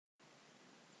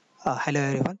Hello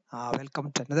everyone,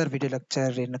 welcome to another video lecture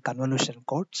in convolution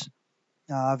codes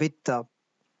with a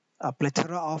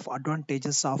plethora of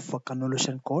advantages of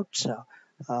convolution codes.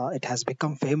 It has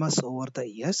become famous over the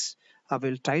years. I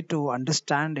will try to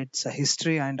understand its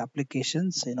history and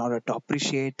applications in order to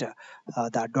appreciate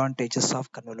the advantages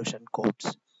of convolution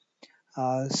codes.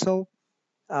 We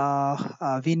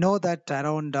know that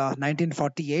around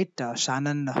 1948,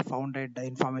 Shannon founded the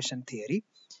information theory,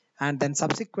 and then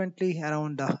subsequently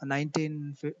around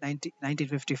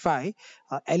 1955,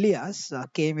 Elias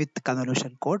came with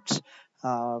convolution codes.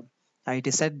 Uh, it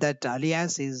is said that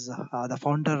Elias is the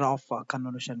founder of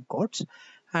convolution codes.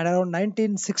 And around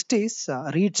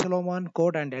 1960s, Reed Solomon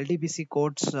code and LDBC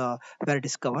codes were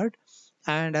discovered.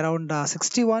 And around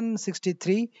 61,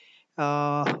 63,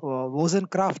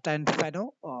 Wozencraft and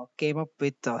Fano came up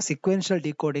with sequential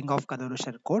decoding of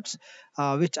convolution codes,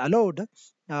 which allowed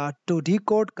to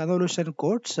decode convolution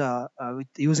codes with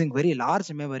using very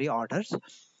large memory orders.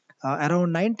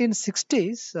 Around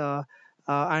 1960s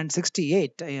and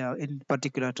 68, in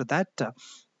particular to that,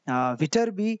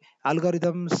 Viterbi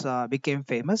algorithms became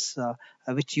famous,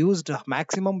 which used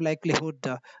maximum likelihood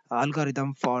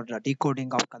algorithm for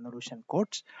decoding of convolution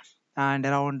codes. And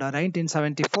around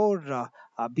 1974,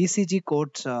 BCG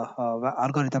codes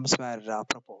algorithms were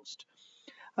proposed.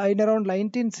 In around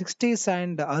 1960s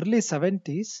and early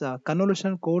 70s,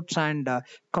 convolution codes and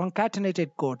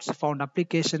concatenated codes found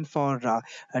application for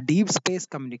deep space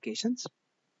communications.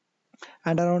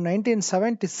 And around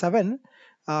 1977,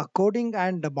 coding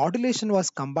and modulation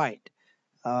was combined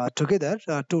together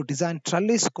to design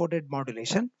trellis coded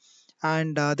modulation,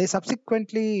 and they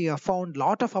subsequently found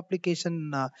lot of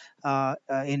application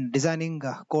in designing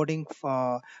coding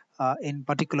for in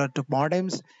particular to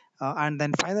modems, and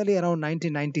then finally around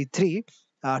 1993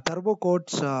 turbo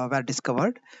codes were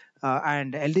discovered,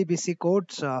 and LDBC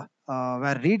codes were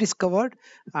rediscovered,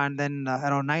 and then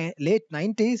around late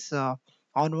 90s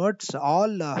onwards,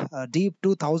 all deep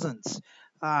 2000s,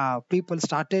 people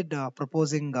started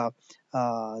proposing the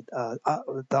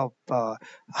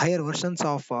higher versions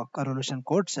of convolution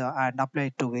codes and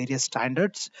applied to various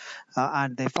standards,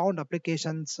 and they found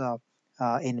applications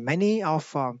in many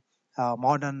of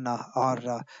modern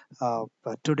or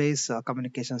today's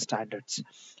communication standards.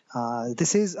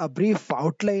 This is a brief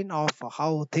outline of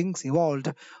how things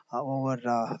evolved over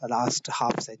last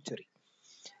half century.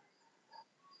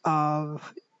 Uh,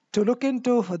 to look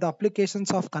into the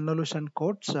applications of convolution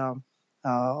codes,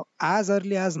 as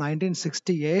early as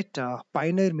 1968,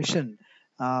 Pioneer mission,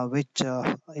 which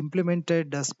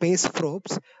implemented space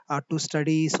probes to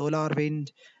study solar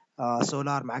wind,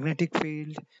 solar magnetic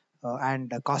field,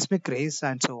 and cosmic rays,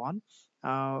 and so on.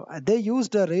 They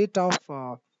used a rate of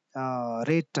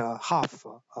rate half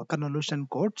convolution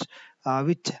codes,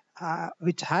 which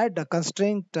had a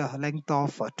constraint length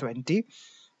of 20.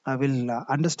 I will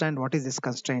understand what is this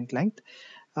constraint length.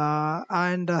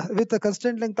 And with the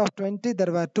constraint length of 20,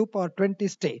 there were 2 power 20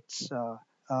 states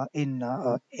in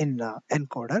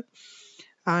encoder,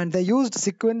 and they used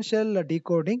sequential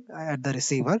decoding at the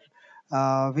receiver,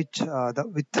 with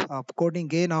coding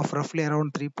gain of roughly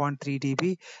around 3.3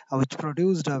 dB, which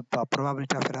produced a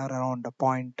probability of error around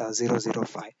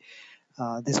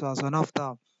 0.005. This was one of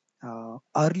the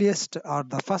earliest or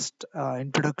the first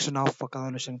introduction of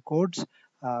convolution codes,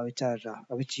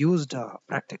 which used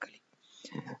practically.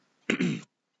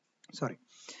 Sorry.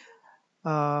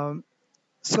 Um,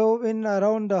 so in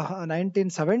around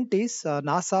 1970s,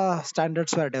 NASA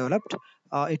standards were developed.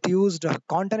 It used a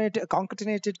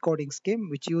concatenated coding scheme,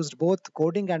 which used both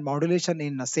coding and modulation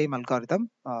in the same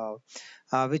algorithm,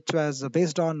 which was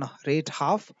based on rate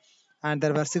half. And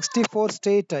there were 64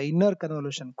 state inner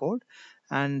convolution code,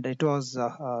 and it was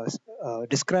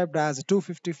described as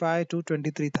 255,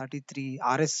 223, 33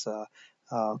 RS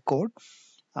code.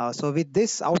 So with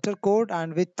this outer code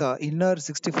and with inner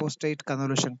 64 state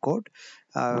convolution code,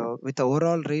 with the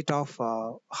overall rate of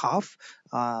half,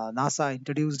 NASA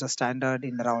introduced a standard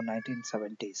in around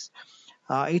 1970s.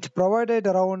 It provided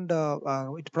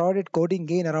coding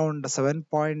gain around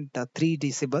 7.3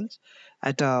 decibels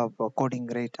at a coding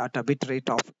rate at a bit rate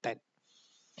of 10.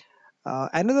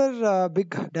 Another big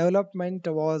development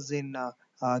was in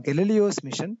Galileo's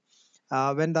mission.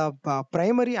 When the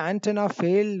primary antenna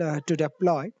failed to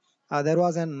deploy, there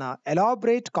was an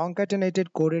elaborate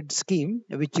concatenated coded scheme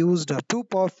which used 2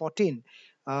 power 14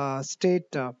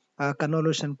 state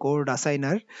convolution code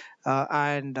assigner,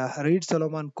 and Reed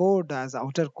Solomon code as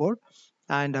outer code,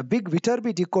 and a big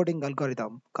Viterbi decoding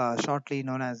algorithm, shortly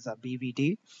known as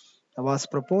BVD, was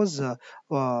proposed,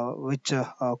 which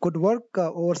could work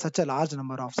over such a large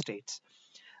number of states.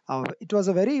 It was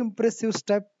a very impressive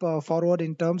step forward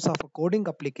in terms of a coding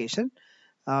application,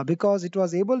 because it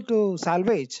was able to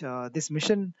salvage this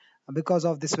mission because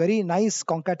of this very nice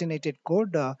concatenated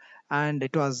code, and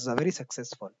it was very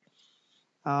successful.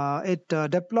 It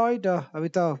deployed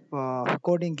with a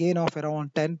coding gain of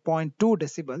around 10.2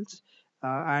 decibels,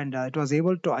 and it was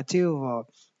able to achieve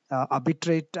a bit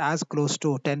rate as close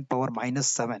to 10 power minus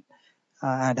 7.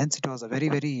 And hence, it was a very,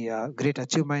 very great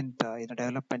achievement in the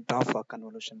development of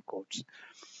convolution codes.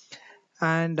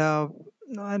 And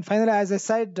finally, as I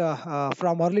said,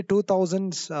 from early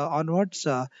 2000s onwards,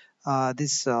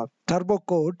 these turbo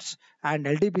codes and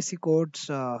LDBC codes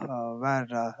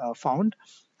were found,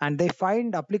 and they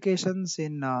find applications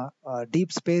in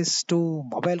deep space to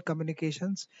mobile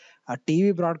communications,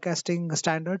 TV broadcasting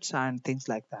standards, and things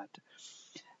like that.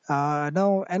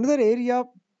 Now, another area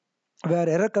where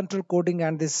error control coding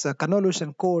and this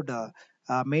convolution code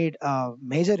made a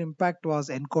major impact was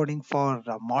encoding for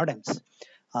modems.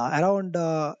 Around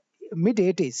mid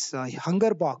 80s,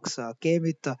 Hungerbox came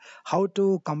with how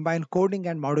to combine coding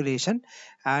and modulation,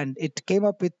 and it came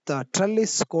up with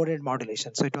trellis coded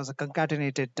modulation. So it was a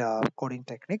concatenated coding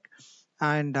technique,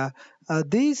 and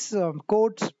these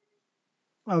codes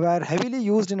were heavily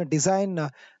used in a design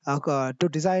to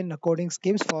design coding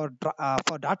schemes for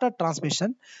data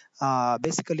transmission,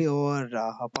 basically over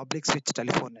a public switch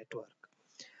telephone network.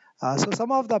 So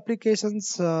some of the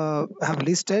applications have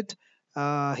listed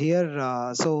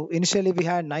here. So initially we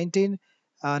had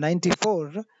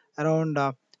 1994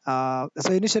 around.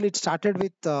 So initially it started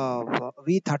with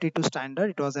V32 standard.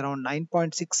 It was around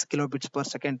 9.6 kilobits per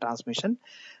second transmission.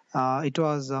 It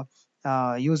was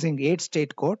using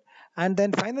 8-state code, and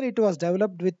then finally it was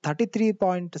developed with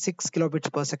 33.6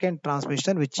 kilobits per second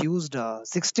transmission, which used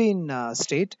 16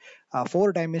 state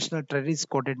 4-dimensional trellis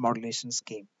coded modulation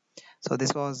scheme. So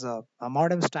this was a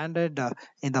modem standard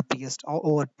in the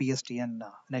over PSTN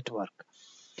network.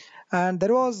 And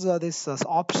there was this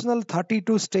optional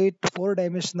 32 state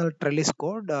 4-dimensional trellis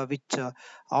code, which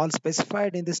all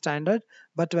specified in the standard.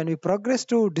 But when we progressed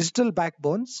to digital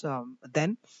backbones,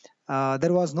 then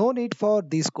there was no need for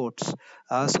these codes.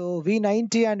 So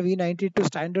V90 and V92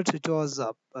 standards, which was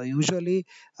usually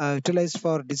utilized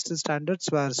for digital standards,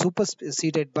 were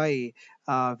superseded by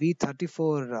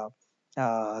V34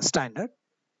 standard.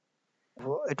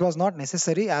 It was not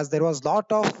necessary, as there was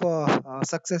lot of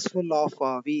successful of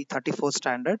V34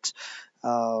 standards,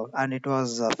 and it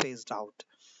was phased out.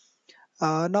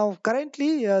 Now,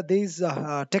 currently, these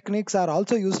techniques are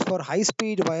also used for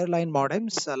high-speed wireline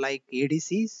modems like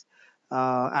ADCs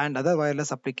and other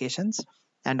wireless applications.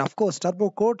 And of course, turbo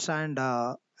codes and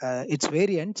its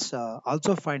variants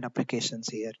also find applications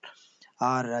here.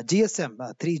 Our GSM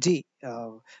 3G,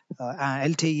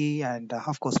 LTE, and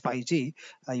of course 5G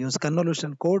use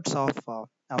convolution codes of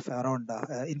around,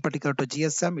 in particular to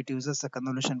GSM, it uses a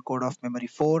convolution code of memory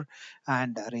 4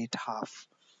 and rate half.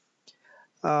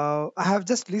 I have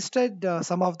just listed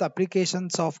some of the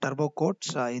applications of turbo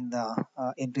codes in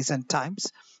recent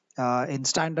times in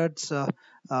standards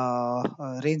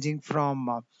ranging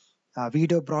from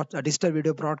digital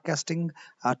video broadcasting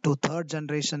to third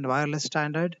generation wireless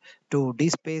standard to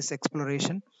deep space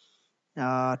exploration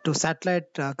to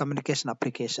satellite communication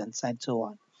applications and so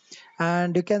on.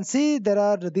 And you can see there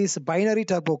are these binary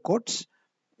turbo codes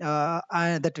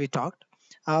that we talked.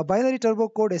 Binary turbo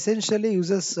code essentially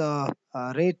uses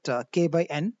rate k by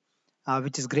n,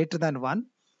 which is greater than 1.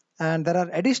 And there are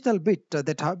additional bits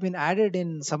that have been added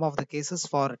in some of the cases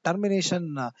for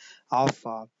termination of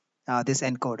this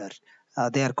encoder.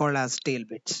 They are called as tail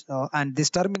bits. And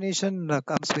this termination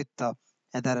comes with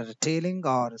either tailing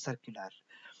or circular.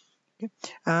 Okay.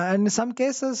 And in some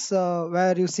cases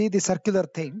where you see the circular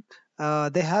thing,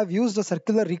 they have used the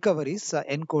circular recoveries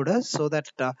encoders, so that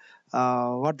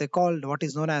what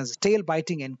is known as tail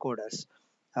biting encoders.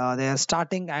 Their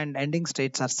starting and ending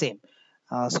states are same,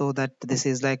 so that this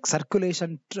is like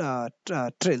circulation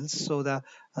trills.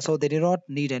 So they do not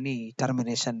need any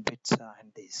termination bits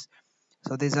and these.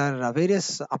 So these are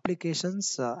various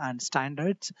applications and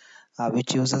standards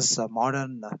which uses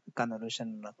modern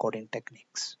convolution coding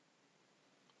techniques.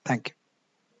 Thank you.